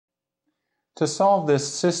to solve this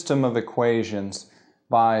system of equations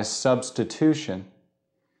by substitution,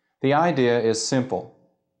 the idea is simple.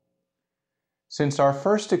 Since our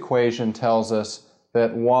first equation tells us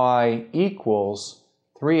that y equals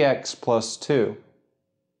 3x plus 2,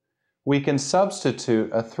 we can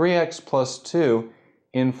substitute a 3x plus 2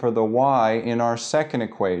 in for the y in our second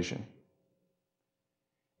equation.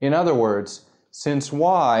 In other words, since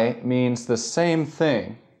y means the same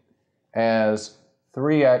thing as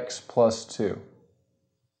 3x plus 2,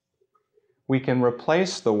 we can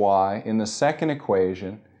replace the y in the second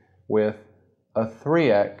equation with a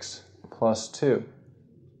 3x plus 2.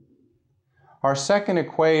 Our second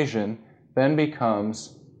equation then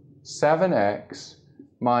becomes 7x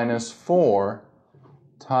minus 4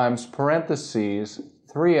 times parentheses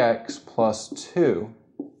 3x plus 2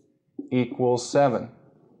 equals 7.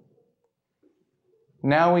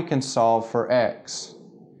 Now we can solve for x.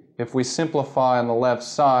 If we simplify on the left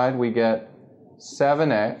side, we get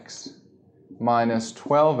 7x minus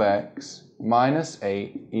 12x minus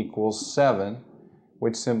 8 equals 7,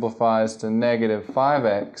 which simplifies to negative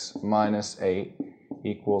 5x minus 8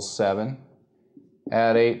 equals 7.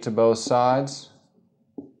 Add 8 to both sides,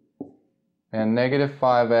 and negative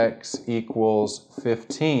 5x equals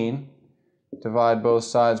 15. Divide both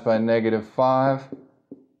sides by negative 5,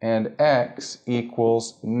 and x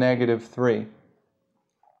equals negative 3.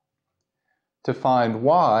 To find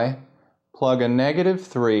y, plug a negative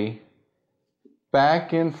 3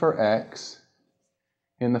 back in for x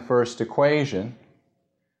in the first equation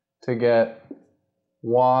to get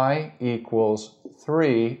y equals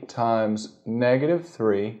 3 times negative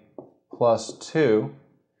 3 plus 2,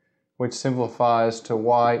 which simplifies to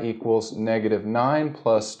y equals negative 9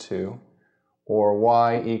 plus 2, or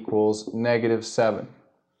y equals negative 7.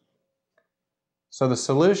 So the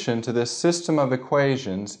solution to this system of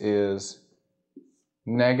equations is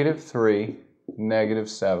negative 3, negative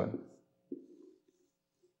 7.